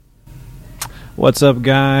What's up,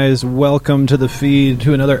 guys? Welcome to the feed,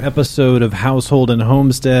 to another episode of Household and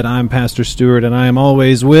Homestead. I'm Pastor Stewart, and I am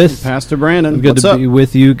always with Pastor Brandon. Good What's to up? be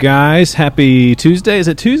with you guys. Happy Tuesday. Is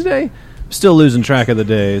it Tuesday? I'm still losing track of the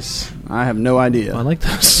days. I have no idea. I like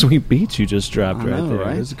those sweet beats you just dropped I right know, there.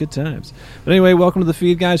 right? Those are good times. But anyway, welcome to the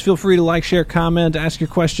feed, guys. Feel free to like, share, comment, ask your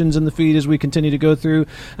questions in the feed as we continue to go through.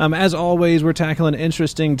 As always, we're tackling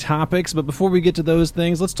interesting topics. But before we get to those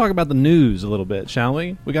things, let's talk about the news a little bit, shall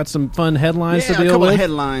we? We got some fun headlines to a deal couple with. of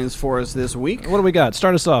headlines for us this week. What do we got?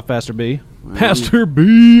 Start us off, Pastor B. Pastor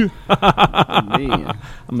B.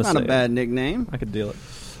 Not a bad nickname. I could deal it.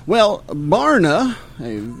 Well, Barna,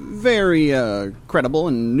 a very credible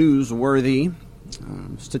and newsworthy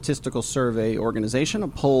statistical survey organization, a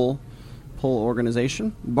poll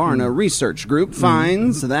organization, Barna Research Group,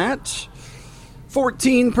 finds that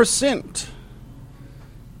 14%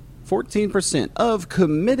 of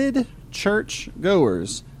committed church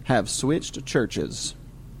goers have switched churches.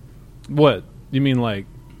 What? You mean like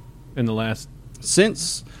in the last...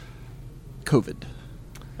 Since COVID.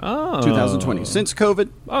 Oh. 2020. Since COVID.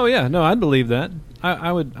 Oh, yeah. No, I'd believe that.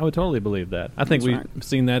 I would totally believe that. I think That's we've right.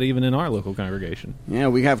 seen that even in our local congregation. Yeah,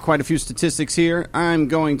 we have quite a few statistics here. I'm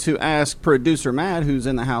going to ask producer Matt, who's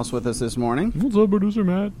in the house with us this morning, What's up, producer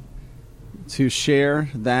Matt? to share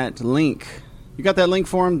that link. You got that link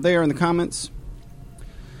for him there in the comments?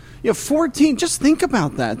 Yeah, 14. Just think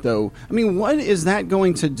about that, though. I mean, what is that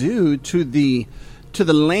going to do to the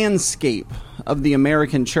landscape of the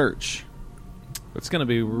American church? It's going to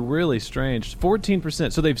be really strange.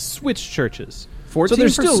 14%. So they've switched churches. 14% so they're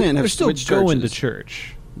have still switched going churches. to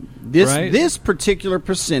church. This right? particular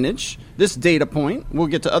percentage, this data point, we'll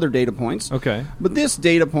get to other data points. Okay. But this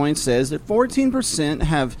data point says that 14%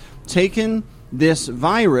 have taken this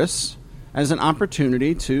virus as an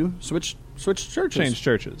opportunity to switch churches. Change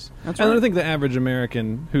churches. That's and right. I think the average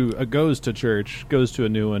American who goes to church goes to a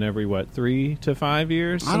new one every, 3 to 5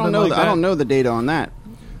 years? I don't know. I don't know the data on that.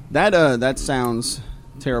 That sounds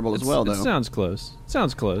terrible as well, though. It sounds close.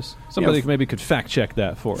 Somebody maybe could fact check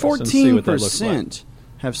that for us and see 14% what that looks like.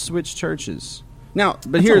 have switched churches. Now,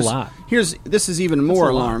 but That's here's a lot. this is even more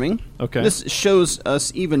a lot. alarming. Okay. This shows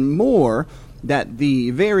us even more that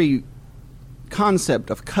the very concept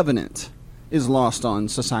of covenant is lost on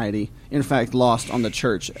society. In fact, lost on the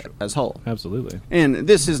church as whole. Absolutely. And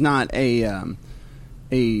this is not a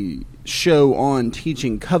show on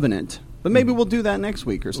teaching covenant, but maybe we'll do that next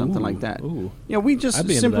week or something like that. Ooh. Yeah, we just I'd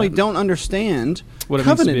be into simply that. don't understand What it means to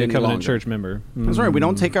covenant be a any covenant longer. church member. That's right. We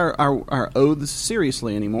don't take our oaths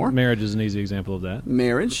seriously anymore. Marriage is an easy example of that.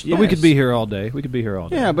 Marriage, yes. But we could be here all day.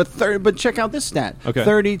 Yeah, but check out this stat. Okay.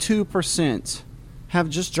 32% have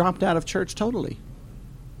just dropped out of church totally.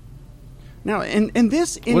 Now, and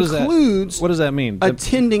this includes What does that mean?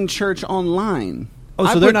 attending church online. Oh,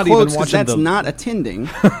 so I they're put not even quotes 'cause watching that's the- not attending.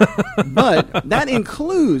 But that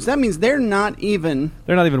means they're not even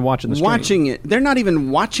They're not even watching the stream. watching it. They're not even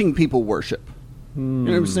watching people worship. You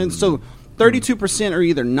know what I'm saying? So 32% are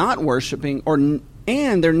either not worshiping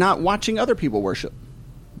and they're not watching other people worship.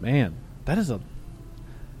 Man, that is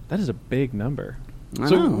a big number. I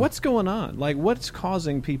So know. what's going on? Like, what's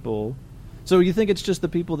causing people? So you think it's just the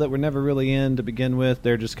people that were never really in to begin with?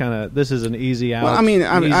 They're just kind of, this is an easy out. Well, I mean, easy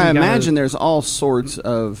I kinda- imagine there's all sorts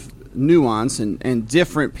of nuance and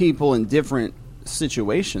different people in different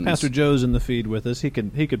situations. Pastor Joe's in the feed with us. He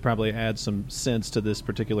could probably add some sense to this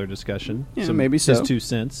particular discussion. Yeah, Some- maybe so. His 2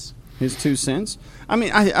 cents. His 2 cents. I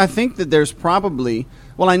mean, I think that there's probably,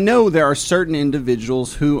 well, I know there are certain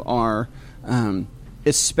individuals who are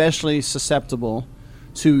especially susceptible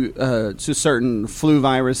to certain flu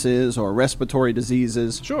viruses or respiratory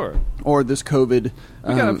diseases. Sure. Or this COVID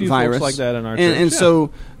We got a few virus. folks like that in our and, church, And yeah. so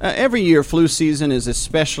every year flu season is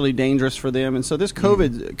especially dangerous for them. And so this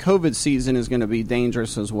COVID season is going to be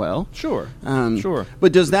dangerous as well. Sure. Sure.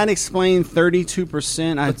 But does that explain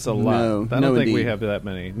 32%? That's a lot. No, I don't no, think we indeed. have that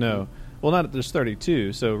many. No. Well, not there's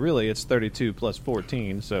 32, so really it's 32 plus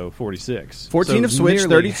 14, so 46. 14 So have switched,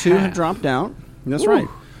 nearly 32 have half. dropped out. That's Woo. right.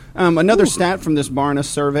 Another stat from this Barna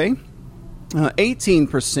survey,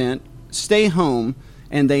 18% stay home,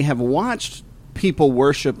 and they have watched people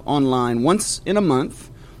worship online once in a month,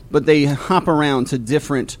 but they hop around to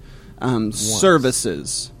different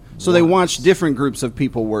services. So they watch different groups of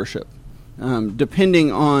people worship,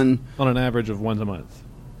 depending on an average of once a month.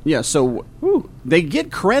 Yeah, so they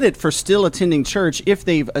get credit for still attending church if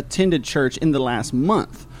they've attended church in the last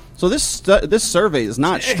month. So this survey is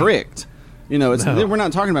not strict. You know, we're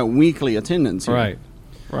not talking about weekly attendance here.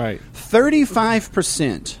 Right.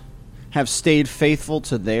 35% have stayed faithful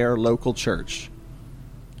to their local church.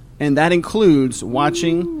 And that includes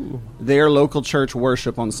watching their local church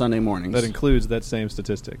worship on Sunday mornings. That includes that same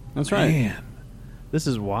statistic. That's right. Man, this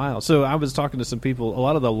is wild. So I was talking to some people. A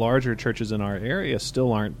lot of the larger churches in our area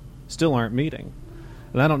still aren't meeting.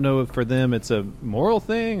 And I don't know if for them it's a moral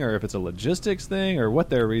thing or if it's a logistics thing or what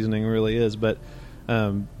their reasoning really is. But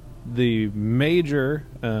the major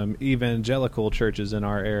evangelical churches in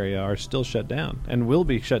our area are still shut down and will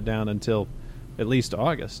be shut down until at least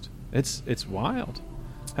August. It's wild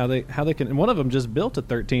how they can. And one of them just built a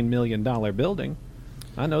 $13 million building.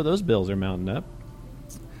 I know those bills are mounting up.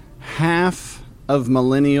 Half of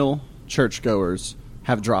millennial churchgoers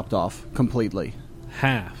have dropped off completely.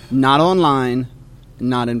 Half. Not online,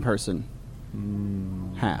 not in person.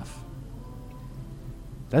 Half.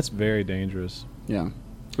 That's very dangerous. Yeah.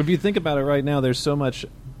 If you think about it right now, there's so much.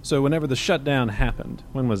 So whenever the shutdown happened,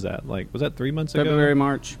 when was that? Was that 3 months ago? February,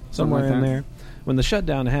 March. Somewhere like in that. there. When the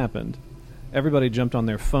shutdown happened, everybody jumped on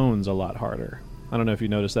their phones a lot harder. I don't know if you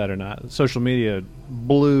noticed that or not. Social media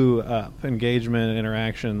blew up. Engagement,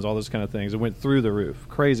 interactions, all those kind of things. It went through the roof.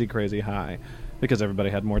 Crazy, crazy high. Because everybody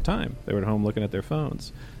had more time. They were at home looking at their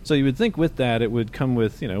phones. So you would think with that it would come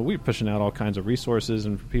with, we're pushing out all kinds of resources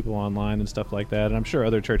and people online and stuff like that. And I'm sure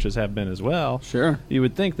other churches have been as well. Sure. You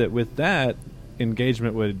would think that with that,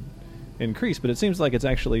 engagement would increase. But it seems like it's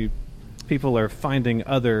actually people are finding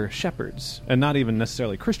other shepherds and not even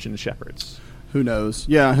necessarily Christian shepherds. Who knows?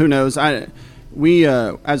 Yeah, who knows? We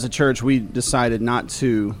as a church, we decided not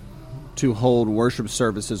to hold worship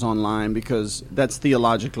services online because that's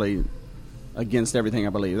theologically against everything I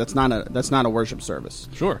believe. That's not a worship service.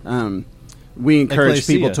 Sure. We encourage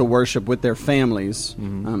Ecclesia. people to worship with their families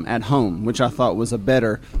at home, which I thought was a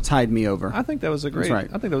better tide me over. I think that was a great. That's right.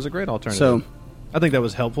 I think that was a great alternative. So, I think that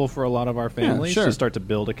was helpful for a lot of our families sure. to start to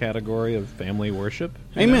build a category of family worship.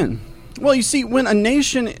 Amen. Well, you see, when a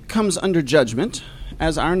nation comes under judgment,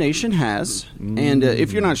 as our nation has, and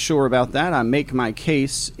if you're not sure about that, I make my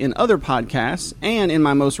case in other podcasts and in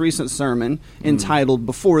my most recent sermon entitled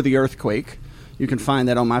Before the Earthquake. You can find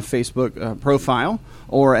that on my Facebook profile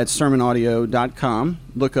or at sermonaudio.com.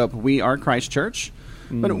 Look up We Are Christ Church.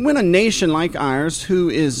 But when a nation like ours, who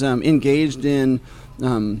is engaged in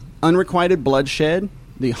unrequited bloodshed,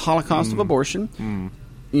 the Holocaust of abortion,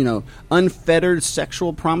 unfettered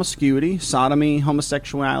sexual promiscuity, sodomy,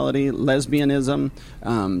 homosexuality, lesbianism,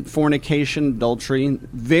 fornication, adultery,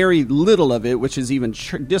 very little of it, which is even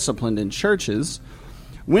disciplined in churches.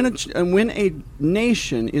 When a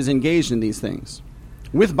nation is engaged in these things,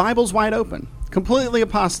 with Bibles wide open, completely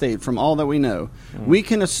apostate from all that we know, we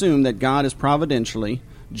can assume that God is providentially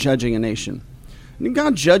judging a nation. And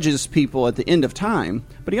God judges people at the end of time,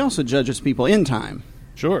 but he also judges people in time.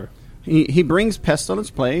 Sure. He brings pestilence,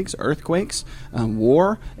 plagues, earthquakes,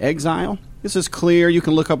 war, exile. This is clear. You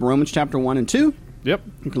can look up Romans chapter 1 and 2. Yep.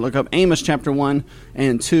 You can look up Amos chapter 1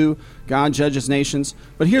 and 2. God judges nations.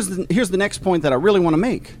 But here's the next point that I really want to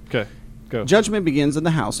make. Okay, go. Judgment begins in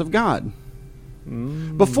the house of God.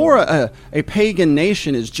 Before a pagan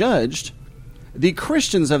nation is judged, the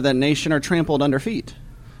Christians of that nation are trampled under feet.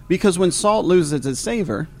 Because when salt loses its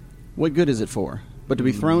savor, what good is it for? But to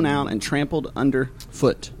be thrown out and trampled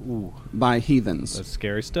underfoot by heathens. That's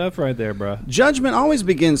scary stuff right there, bro. Judgment always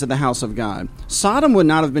begins at the house of God. Sodom would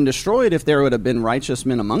not have been destroyed if there would have been righteous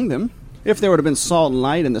men among them. If there would have been salt and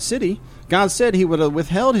light in the city, God said he would have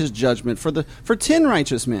withheld his judgment for 10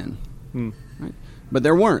 righteous men. Right? But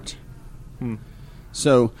there weren't.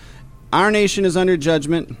 So our nation is under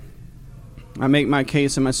judgment. I make my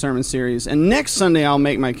case in my sermon series. And next Sunday, I'll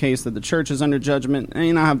make my case that the church is under judgment.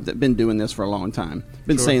 And I've been doing this for a long time.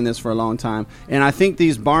 Been saying this for a long time. And I think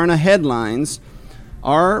these Barna headlines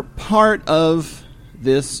are part of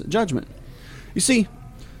this judgment. You see,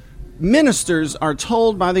 ministers are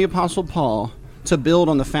told by the Apostle Paul to build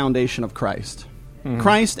on the foundation of Christ.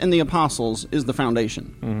 Christ and the apostles is the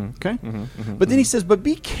foundation. Okay? But then he says, but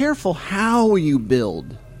be careful how you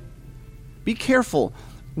build. Be careful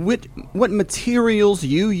what materials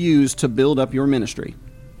you use to build up your ministry.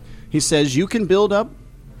 He says you can build up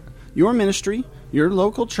your ministry, your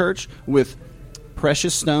local church, with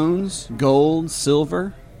precious stones, gold,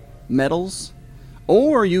 silver, metals,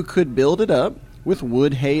 or you could build it up with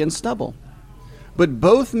wood, hay, and stubble. But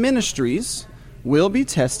both ministries will be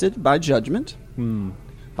tested by judgment,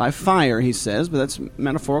 by fire, he says, but that's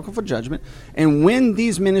metaphorical for judgment. And when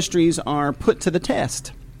these ministries are put to the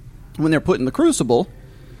test, when they're put in the crucible,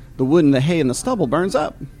 the wood and the hay and the stubble burns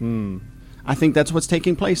up. I think that's what's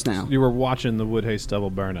taking place now. You were watching the wood, hay, stubble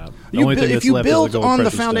burn up. If you build on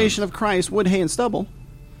the foundation of Christ, wood, hay, and stubble,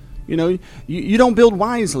 you don't build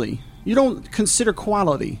wisely. You don't consider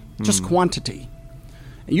quality, just quantity.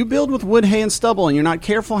 you build with wood, hay, and stubble, and you're not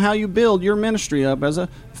careful how you build your ministry up as a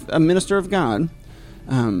minister of God,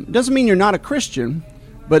 doesn't mean you're not a Christian,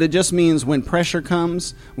 but it just means when pressure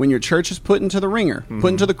comes, when your church is put into the ringer,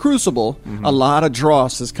 put into the crucible, a lot of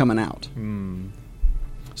dross is coming out.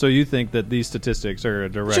 So you think that these statistics are a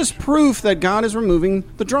direct... It's just proof that God is removing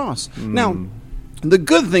the dross. Now, the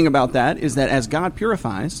good thing about that is that as God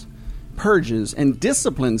purifies, purges, and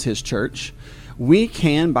disciplines his church, we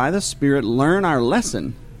can, by the Spirit, learn our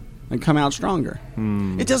lesson and come out stronger.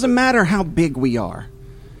 It doesn't matter how big we are.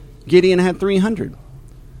 Gideon had 300.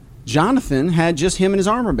 Jonathan had just him and his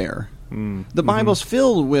armor bearer. The Bible's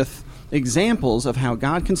filled with examples of how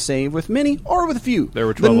God can save with many or with few. There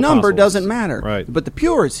were 12 the number apostles. doesn't matter, Right. but the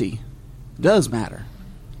purity does matter,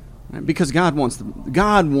 right? Because God wants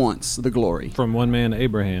the glory. From one man,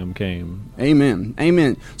 Abraham came. Amen.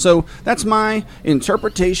 Amen. So that's my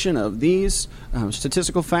interpretation of these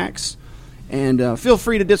statistical facts. And feel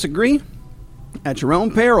free to disagree at your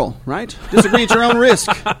own peril, right? Disagree at your own risk.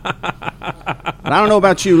 But I don't know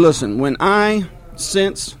about you. Listen, when I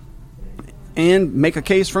sense and make a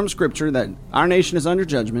case from Scripture that our nation is under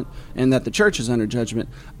judgment and that the church is under judgment,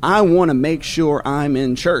 I want to make sure I'm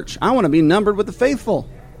in church. I want to be numbered with the faithful.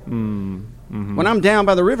 When I'm down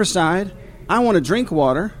by the riverside, I want to drink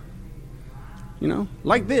water,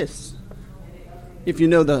 like this. If you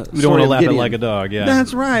know the We don't want story to of lap it Gideon. like a dog, yeah.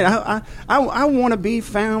 That's right. I want to be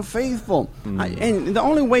found faithful. And the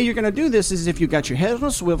only way you're going to do this is if you've got your head on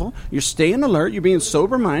a swivel, you're staying alert, you're being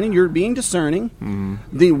sober-minded, you're being discerning.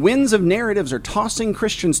 The winds of narratives are tossing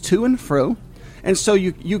Christians to and fro. And so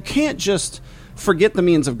you can't just forget the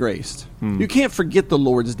means of grace. You can't forget the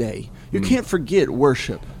Lord's Day. You can't forget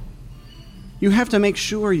worship. You have to make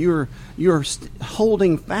sure you're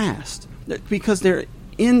holding fast, because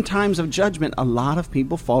in times of judgment, a lot of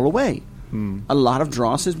people fall away. A lot of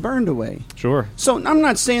dross is burned away. Sure. So I'm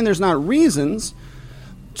not saying there's not reasons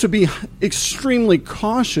to be extremely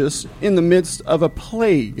cautious in the midst of a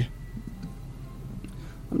plague.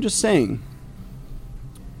 I'm just saying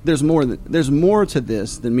there's more to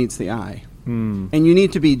this than meets the eye. And you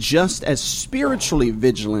need to be just as spiritually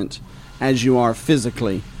vigilant as you are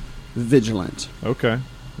physically vigilant. Okay.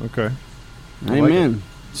 Amen. Like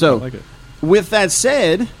So, I like it. with that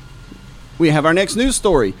said, we have our next news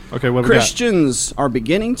story. Okay, what we got? Christians are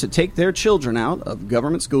beginning to take their children out of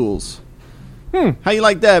government schools. How you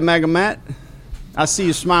like that, MAGA Matt? I see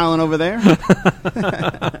you smiling over there.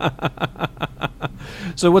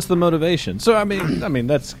 So what's the motivation? So I mean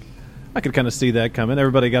that's, I could kind of see that coming.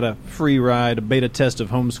 Everybody got a free ride, a beta test of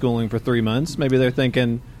homeschooling for 3 months. Maybe they're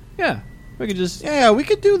thinking, we could just... Yeah, we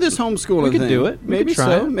could do this homeschooling We could thing. do it. We Maybe could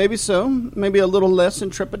try so. it. Maybe so. Maybe a little less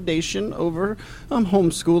trepidation over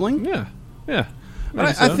homeschooling. Yeah.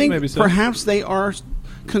 But I think perhaps they are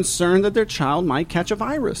concerned that their child might catch a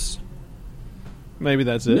virus. Maybe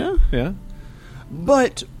that's it. Yeah.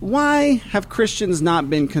 But why have Christians not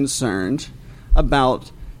been concerned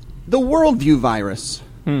about the worldview virus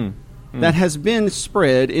that has been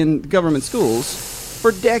spread in government schools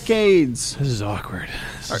for decades? This is awkward.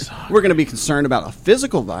 We're going to be concerned about a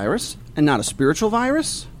physical virus and not a spiritual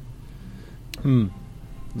virus?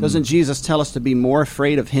 Doesn't Jesus tell us to be more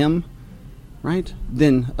afraid of him, right,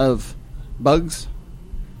 than of bugs?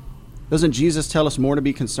 Doesn't Jesus tell us more to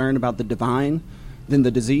be concerned about the divine than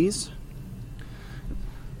the disease?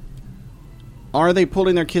 Are they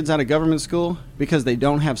pulling their kids out of government school because they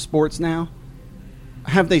don't have sports now?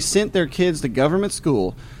 Have they sent their kids to government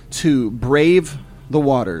school to brave the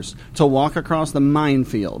waters, to walk across the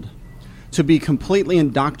minefield, to be completely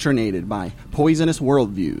indoctrinated by poisonous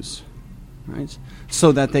worldviews, right?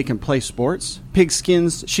 So that they can play sports,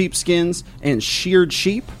 pigskins, sheepskins, and sheared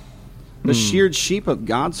sheep, the sheared sheep of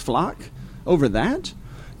God's flock, over that?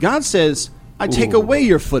 God says, I take away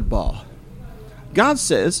your football. God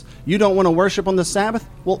says, you don't want to worship on the Sabbath?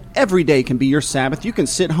 Well, every day can be your Sabbath. You can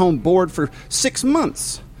sit home bored for 6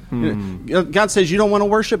 months. God says, you don't want to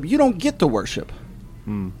worship? You don't get to worship.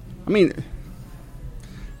 I mean,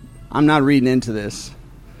 I'm not reading into this.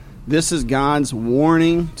 This is God's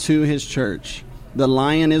warning to his church. The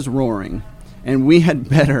lion is roaring, and we had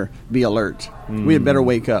better be alert. We had better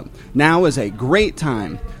wake up. Now is a great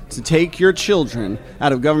time to take your children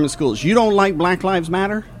out of government schools. You don't like Black Lives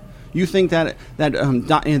Matter? You think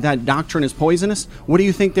that doctrine is poisonous? What do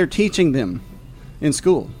you think they're teaching them in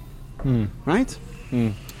school? Right?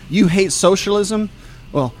 You hate socialism?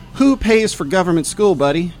 Well, who pays for government school,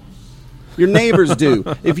 buddy? Your neighbors do.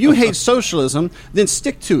 If you hate socialism, then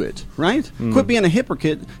stick to it, right? Quit being a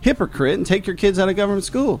hypocrite and take your kids out of government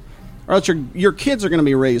school. or else your kids are going to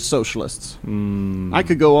be raised socialists. I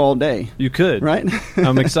could go all day. You could. Right?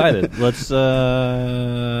 I'm excited. Let's.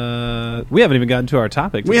 We haven't even gotten to our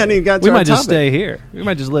topic today. We haven't even gotten to our our topic. We might just topic. stay here. We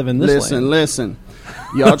might just live in this land. Listen.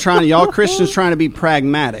 Y'all Christians trying to be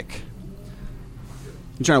pragmatic.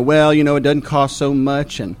 You're trying, well, it doesn't cost so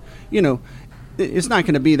much, and, it's not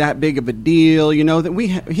going to be that big of a deal,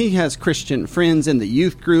 that he has Christian friends in the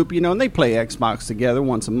youth group, and they play Xbox together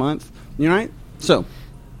once a month, right? So,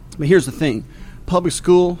 but here's the thing. Public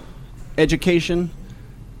school education,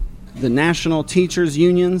 the national teachers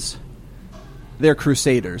unions, they're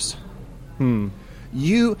crusaders.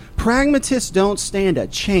 Pragmatists don't stand a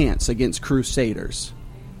chance against crusaders.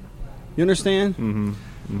 You understand?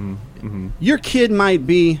 Your kid might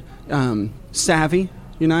be savvy,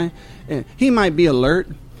 he might be alert,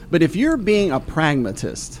 but if you're being a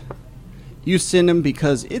pragmatist, you send them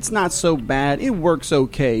because it's not so bad, it works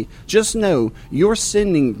okay. Just know you're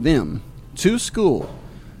sending them to school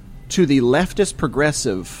to the leftist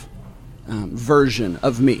progressive version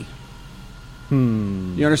of me.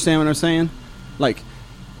 You understand what I'm saying? Like,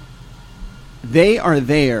 they are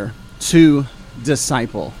there to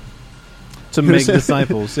disciple. To make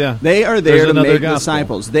disciples, yeah. They are there to make gospel.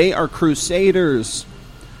 disciples. They are crusaders.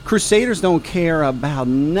 Crusaders don't care about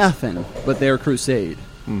nothing but their crusade,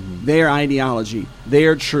 their ideology,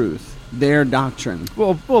 their truth, their doctrine.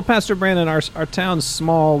 Well, Pastor Brandon, our town's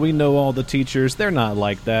small. We know all the teachers. They're not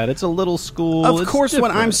like that. It's a little school. Of It's course,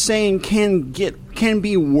 different. what I'm saying can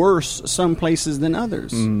be worse some places than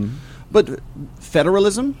others. But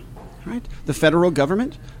federalism, right? The federal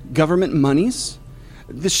government monies,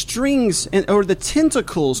 the strings or the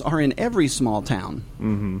tentacles are in every small town.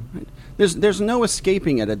 Right? There's no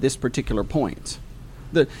escaping it at this particular point.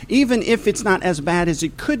 Even if it's not as bad as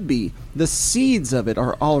it could be, the seeds of it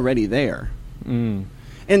are already there. And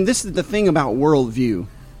this is the thing about worldview,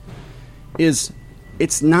 is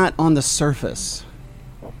it's not on the surface.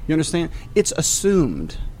 You understand? It's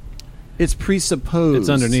assumed. It's presupposed. It's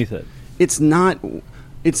underneath it. It's not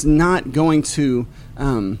going to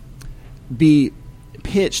be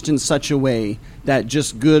pitched in such a way that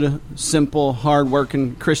just good, simple,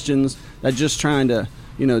 hard-working Christians that just trying to,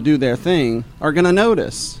 do their thing are going to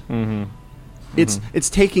notice. It's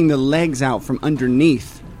taking the legs out from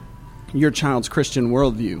underneath your child's Christian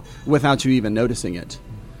worldview without you even noticing it.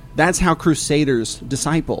 That's how crusaders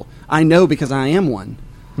disciple. I know because I am one,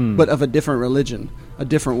 but of a different religion, a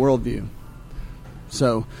different worldview.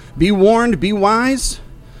 So be warned, be wise.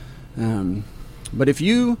 But if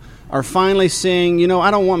you are finally saying,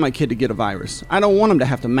 I don't want my kid to get a virus. I don't want him to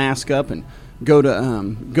have to mask up and go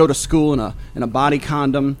to school in a body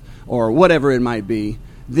condom or whatever it might be.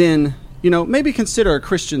 Then maybe consider a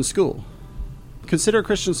Christian school. Consider a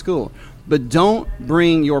Christian school, but don't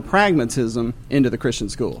bring your pragmatism into the Christian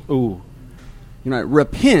school. Ooh,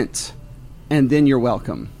 repent, and then you're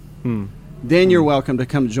welcome. Then you're welcome to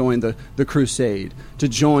come join the crusade, to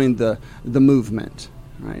join the movement,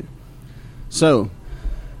 right? So,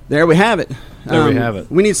 there we have it.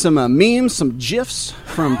 We need some memes, some GIFs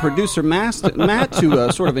from producer Matt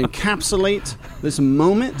to sort of encapsulate this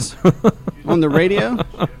moment on the radio.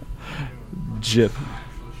 GIF.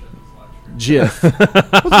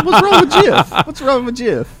 What's wrong with GIF? What's wrong with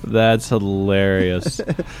GIF? That's hilarious.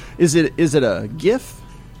 Is it a GIF?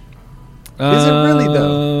 Is it really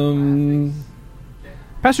though?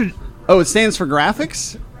 Pastor? Oh, it stands for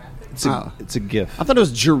graphics? It's a GIF. I thought it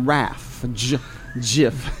was giraffe.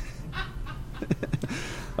 GIF.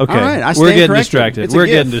 Okay, all right, we're getting corrected. distracted. We're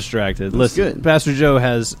getting distracted. Listen, good. Pastor Joe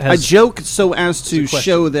has I joke so as to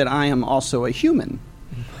show that I am also a human.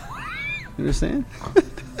 You understand?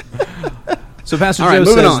 So Pastor All Joe right,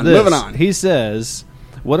 says this. moving on. He says,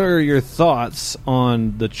 "What are your thoughts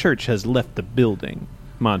on the church has left the building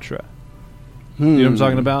mantra?" You know what I'm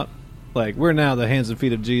talking about? Like, we're now the hands and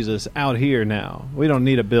feet of Jesus out here now. We don't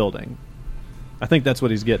need a building. I think that's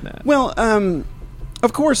what he's getting at. Well,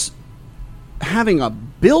 of course, having a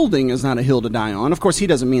building is not a hill to die on. Of course, he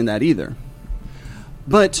doesn't mean that either.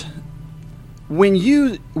 But when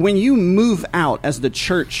you move out as the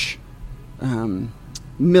church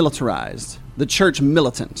militarized, the church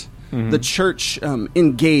militant, the church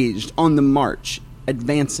engaged on the march,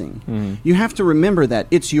 advancing, you have to remember that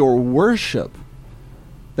it's your worship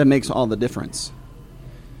that makes all the difference.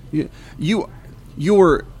 Your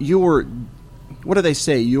what do they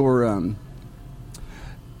say? Your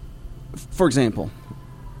for example,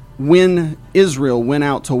 when Israel went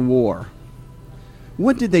out to war,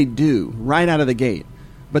 what did they do right out of the gate?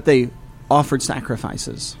 But they offered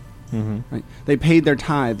sacrifices. Right? They paid their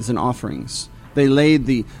tithes and offerings. They laid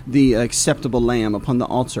the acceptable lamb upon the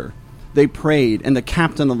altar. they prayed, and the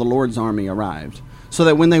captain of the Lord's army arrived. So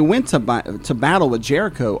that when they went to battle with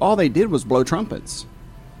Jericho, all they did was blow trumpets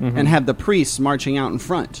and have the priests marching out in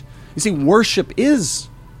front. You see, worship is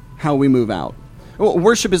how we move out. Well,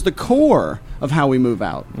 worship is the core of how we move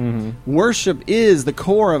out. Worship is the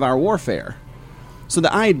core of our warfare. So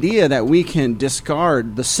the idea that we can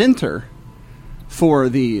discard the center for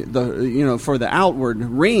the outward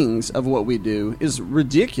rings of what we do is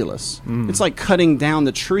ridiculous. It's like cutting down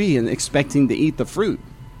the tree and expecting to eat the fruit.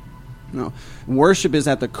 No, worship is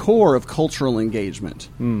at the core of cultural engagement,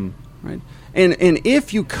 right? And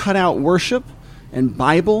if you cut out worship and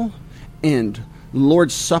Bible and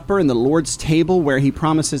Lord's Supper and the Lord's table, where He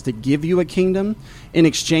promises to give you a kingdom in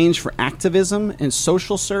exchange for activism and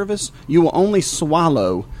social service, you will only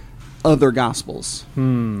swallow other gospels.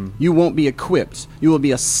 You won't be equipped. You will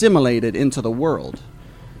be assimilated into the world.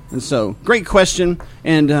 And so, great question.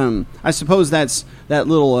 And I suppose that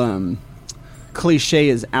little cliche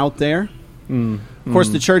is out there. Of course,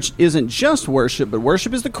 the church isn't just worship, but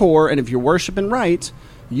worship is the core. And if you're worshiping right,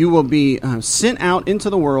 you will be sent out into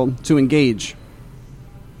the world to engage.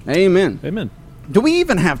 Amen. Amen. Do we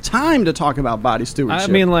even have time to talk about body stewardship?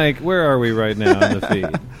 I mean, like, where are we right now in the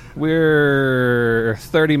feed? We're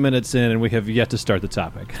 30 minutes in, and we have yet to start the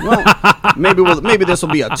topic. Well, maybe this will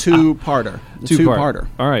be a two-parter. Two-parter.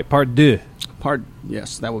 All right, part deux.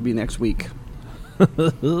 Yes, that will be next week.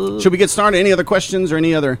 Should we get started? Any other questions or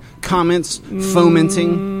any other comments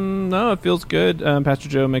fomenting? No, it feels good. Pastor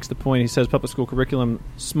Joe makes the point. He says public school curriculum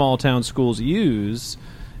small town schools use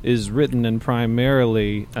is written and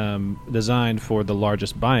primarily designed for the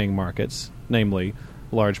largest buying markets, namely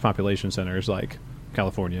large population centers like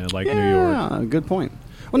California, like New York. Yeah, good point.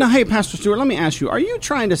 Well, now, hey, Pastor Stewart, let me ask you, are you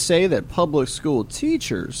trying to say that public school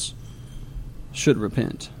teachers should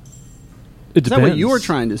repent? It depends. Is that what you were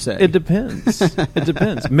trying to say? It depends. It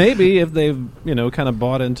depends. Maybe if they've, kind of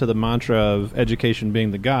bought into the mantra of education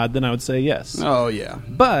being the God, then I would say yes. Oh, yeah.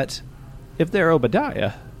 But if they're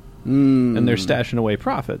Obadiah and they're stashing away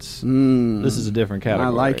profits, this is a different category. I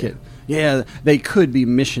like it. Yeah, they could be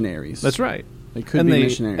missionaries. That's right. They could be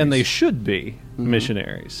missionaries. And they should be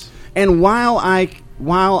missionaries. And while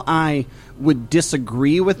I would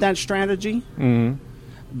disagree with that strategy,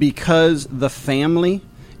 because the family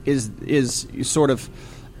is sort of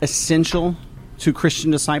essential to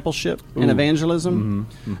Christian discipleship and evangelism.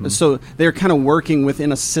 So they're kind of working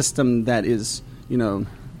within a system that is,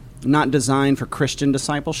 not designed for Christian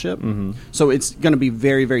discipleship. So it's going to be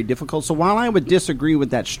very, very difficult. So while I would disagree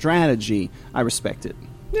with that strategy, I respect it.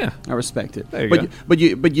 Yeah, I respect it. There you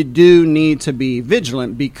go. But you do need to be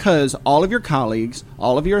vigilant, because all of your colleagues,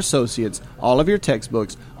 all of your associates, all of your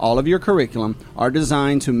textbooks, all of your curriculum are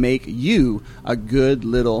designed to make you a good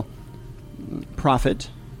little prophet,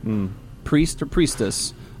 priest or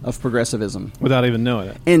priestess of progressivism. Without even knowing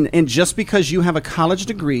it. And just because you have a college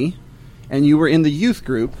degree and you were in the youth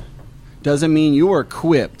group doesn't mean you are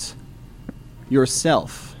equipped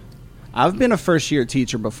yourself. I've been a first-year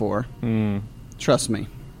teacher before. Trust me.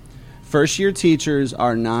 First-year teachers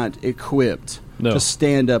are not equipped to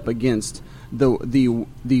stand up against the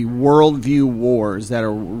worldview wars that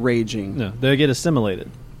are raging. No, they get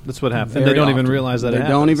assimilated. That's what happens. And they don't even realize that it happens.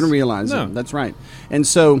 They don't even realize it. That's right. And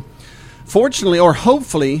so, fortunately or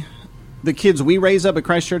hopefully, the kids we raise up at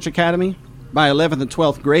Christ Church Academy, by 11th and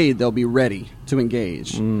 12th grade, they'll be ready to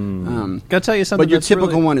engage. Got to tell you something. But your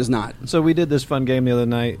typical one is not. So we did this fun game the other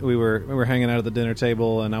night. We were hanging out at the dinner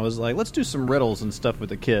table, and I was like, let's do some riddles and stuff with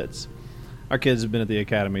the kids. Our kids have been at the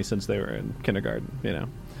academy since they were in kindergarten,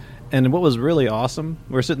 And what was really awesome,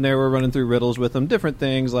 we're sitting there, we're running through riddles with them, different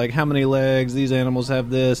things like how many legs, these animals have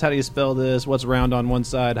this, how do you spell this, what's round on one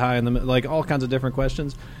side, high in the middle, like all kinds of different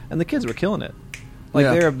questions. And the kids were killing it. Like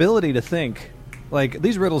their ability to think, like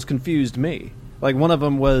these riddles confused me. Like one of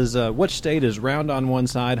them was, which state is round on one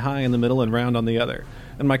side, high in the middle, and round on the other?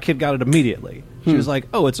 And my kid got it immediately. She was like,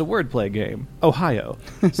 oh, it's a wordplay game. Ohio.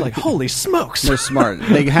 It's like, holy smokes. They're smart.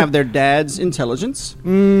 They have their dad's intelligence,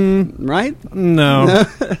 right? No.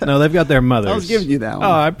 No, they've got their mother's. I was giving you that one.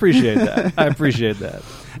 Oh, I appreciate that.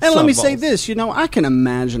 And let me say this, I can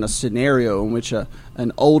imagine a scenario in which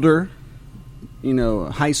an older,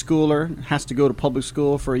 high schooler has to go to public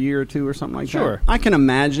school for a year or two or something like that. Sure. I can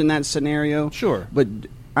imagine that scenario. Sure. But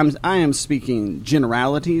I am speaking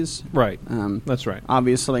generalities. Right. That's right.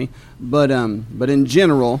 Obviously. But in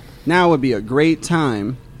general, now would be a great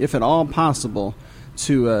time, if at all possible,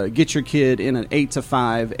 to get your kid in an 8 to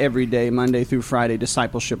 5 every day, Monday through Friday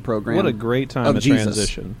discipleship program. What a great time of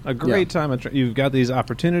transition! A great time of you've got these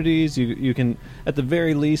opportunities. You can, at the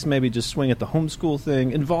very least, maybe just swing at the homeschool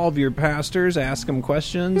thing. Involve your pastors, ask them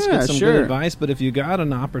questions, get some good advice. But if you got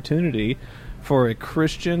an opportunity for a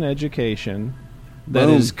Christian education that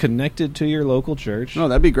is connected to your local church, oh,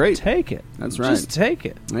 that'd be great. Take it. That's right. Just take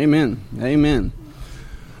it. Amen. Amen.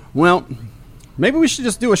 Well, maybe we should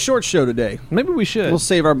just do a short show today. Maybe we should. We'll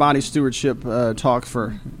save our body stewardship talk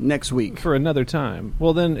for next week. For another time.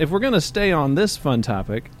 Well, then, if we're going to stay on this fun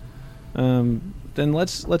topic, then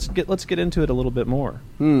let's get into it a little bit more.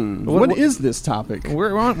 What is this topic?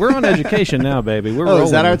 We're on education now, baby. We're rolling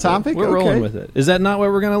is that our with topic? It. We're rolling with it. Is that not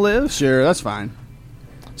where we're going to live? Sure, that's fine.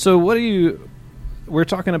 So, we're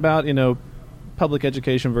talking about, public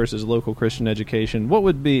education versus local Christian education. What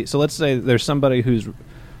would be, so let's say there's somebody who's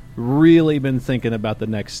really been thinking about the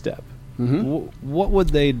next step. What would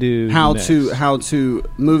they do? How next? to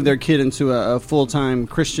move their kid into a full-time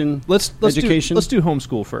Christian education? Let's do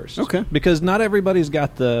homeschool first. Okay. Because not everybody's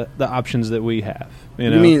got the options that we have.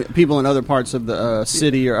 You mean people in other parts of the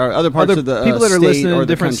city or other parts of the people that are state listening or in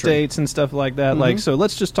different country. states and stuff like that? So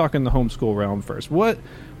let's just talk in the homeschool realm first. What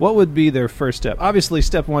would be their first step? Obviously,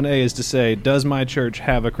 step 1A is to say, does my church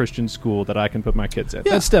have a Christian school that I can put my kids in?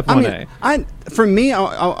 Yeah, that's step 1A. For me,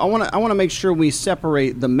 I want to make sure we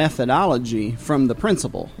separate the methodology from the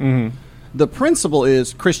principle. The principle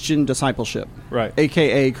is Christian discipleship, right?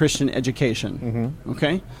 AKA Christian education.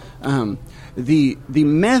 Okay, the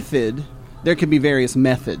method, there could be various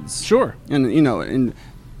methods. Sure, and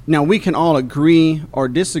now we can all agree or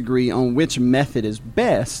disagree on which method is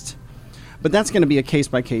best. But that's going to be a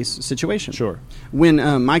case-by-case situation. Sure. When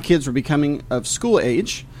my kids were becoming of school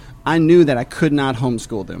age, I knew that I could not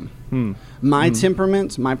homeschool them. My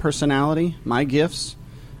temperament, my personality, my gifts,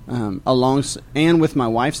 and with my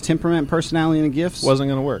wife's temperament, personality, and gifts, wasn't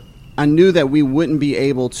going to work. I knew that we wouldn't be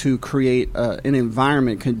able to create an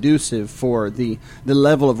environment conducive for the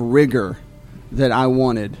level of rigor that I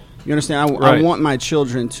wanted. You understand? I want my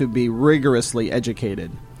children to be rigorously educated.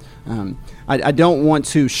 I don't want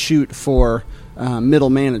to shoot for middle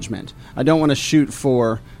management. I don't want to shoot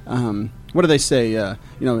for what do they say?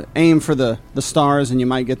 Aim for the stars and you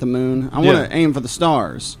might get the moon. I want to aim for the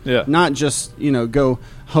stars. Not just go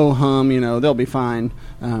ho hum. They'll be fine.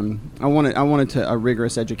 I wanted a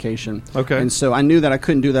rigorous education. Okay. And so I knew that I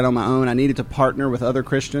couldn't do that on my own. I needed to partner with other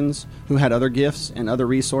Christians who had other gifts and other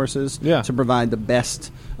resources to provide the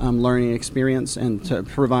best learning experience and to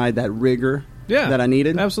provide that rigor. That I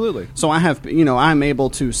needed. Absolutely. So I have, I'm able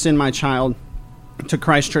to send my child to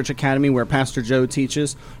Christ Church Academy where Pastor Joe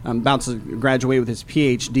teaches. I'm about to graduate with his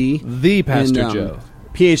PhD. The Pastor Joe.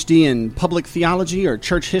 PhD in public theology or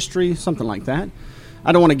church history, something like that.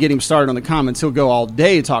 I don't want to get him started on the comments. He'll go all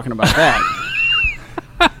day talking about that.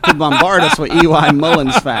 He'll bombard us with E.Y.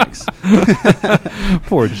 Mullins facts.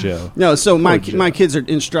 Poor Joe. No, so my kids are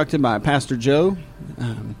instructed by Pastor Joe.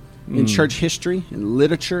 In church history, in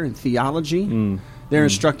literature, and theology. They're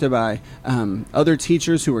instructed by other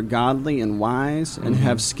teachers who are godly and wise and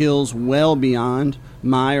have skills well beyond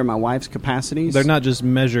my or my wife's capacities. They're not just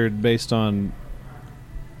measured based on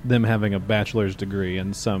them having a bachelor's degree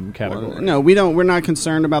in some category. Well, no, we don't. We're not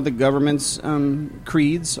concerned about the government's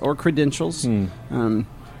creeds or credentials.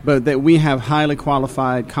 But that we have highly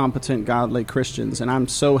qualified, competent, godly Christians, and I'm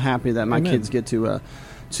so happy that my kids get to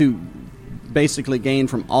basically gain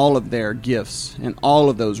from all of their gifts and all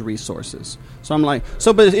of those resources. So I'm like,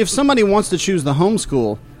 but if somebody wants to choose the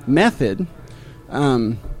homeschool method,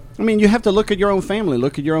 you have to look at your own family,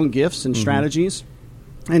 look at your own gifts and strategies,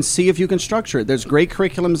 and see if you can structure it. There's great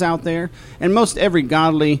curriculums out there, and most every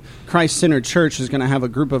godly, Christ-centered church is going to have a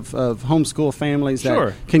group of homeschool families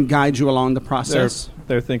that can guide you along the process.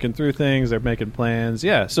 They're thinking through things, they're making plans.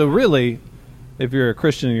 Yeah, so really, if you're a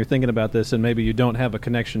Christian and you're thinking about this and maybe you don't have a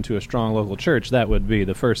connection to a strong local church, that would be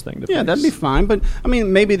the first thing to fix. Yeah, that'd be fine. But,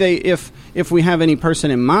 maybe if we have any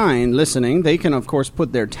person in mind listening, they can, of course,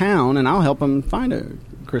 put their town, and I'll help them find a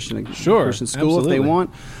Christian school absolutely. If they want.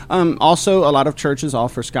 Also, a lot of churches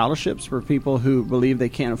offer scholarships for people who believe they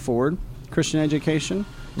can't afford Christian education.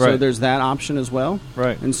 So there's that option as well.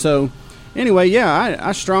 Right. And so, anyway,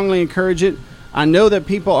 I strongly encourage it. I know that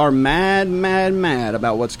people are mad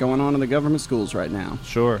about what's going on in the government schools right now.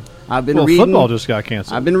 Sure. I've been reading. Football just got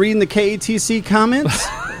canceled. I've been reading the KATC comments,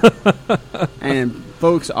 and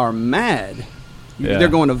folks are mad. Yeah. They're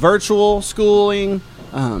going to virtual schooling.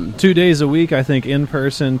 2 days a week, I think, in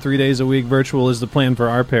person. 3 days a week, virtual is the plan for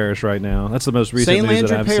our parish right now. That's the most recent news that I've seen.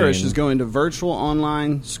 St. Landry Parish is going to virtual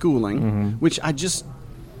online schooling, which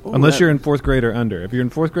Ooh, Unless you're in 4th grade or under. If you're in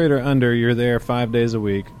 4th grade or under, you're there 5 days a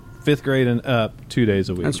week. 5th grade and up, 2 days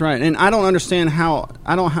a week. That's right. And I don't understand how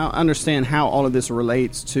all of this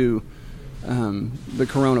relates to the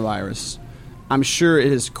coronavirus. I'm sure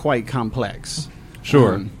it is quite complex.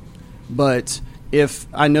 Sure. But if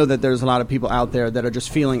I know that there's a lot of people out there that are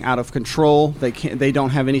just feeling out of control, they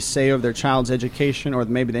don't have any say over their child's education, or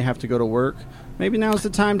maybe they have to go to work. Maybe now is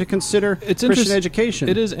the time to consider Christian education.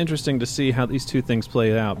 It is interesting to see how these two things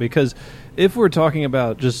play out, because if we're talking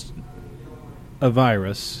about just a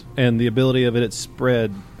virus and the ability of it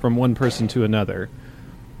spread from one person to another,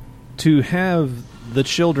 to have the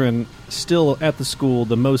children still at the school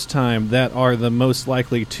the most time that are the most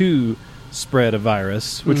likely to spread a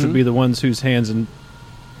virus, which would be the ones whose hands and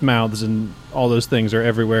mouths and all those things are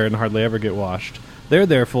everywhere and hardly ever get washed. They're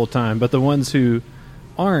there full time, but the ones who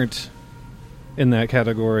aren't in that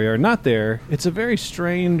category are not there. It's a very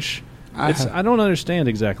strange... I don't understand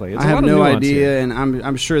exactly. It's I a have lot of no nuance idea, here. and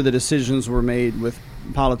I'm sure the decisions were made with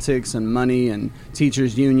politics and money and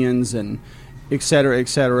teachers' unions and et cetera, et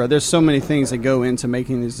cetera. There's so many things that go into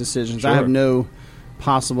making these decisions. Sure. I have no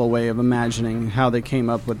possible way of imagining how they came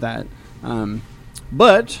up with that.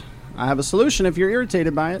 But I have a solution if you're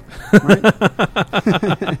irritated by it. Right?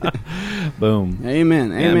 Boom.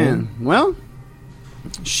 Amen. Yeah, Amen. man. Well,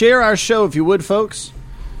 share our show if you would, folks.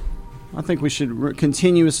 I think we should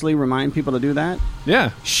continuously remind people to do that.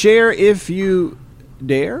 Yeah. Share if you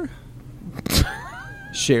dare.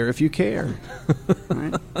 Share if you care.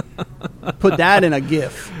 Right? Put that in a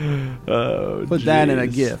GIF. Oh, Put that in a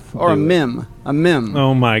jeez. GIF. Or Do a it. meme. A meme.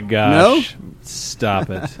 Oh, my gosh. No? Stop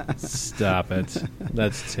it. Stop it.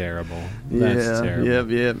 That's terrible. That's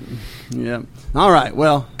terrible. Yep. All right.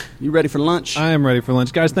 Well, you ready for lunch? I am ready for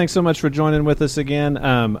lunch. Guys, thanks so much for joining with us again.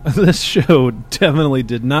 This show definitely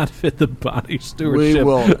did not fit the body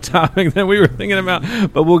stewardship topic that we were thinking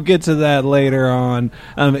about, but we'll get to that later on.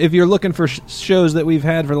 If you're looking for shows that we've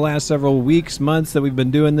had for the last several weeks, months that we've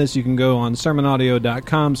been doing this, you can go on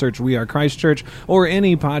sermonaudio.com, search We Are Christ Church, or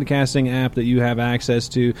any podcasting app that you have access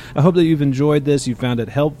to. I hope that you've enjoyed this. You found it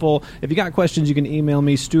helpful. If you got questions, you can email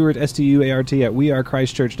me, Stuart, S-T-U-A-R-T, at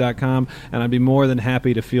wearechristchurch.com, and I'd be more than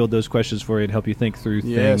happy to field those questions for you and help you think through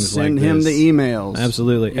things like this. Send him the emails.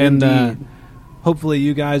 Absolutely. Indeed. And hopefully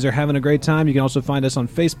you guys are having a great time. You can also find us on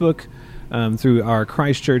Facebook through our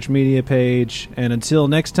Christ Church media page. And until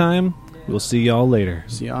next time, we'll see y'all later.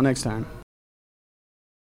 See y'all next time.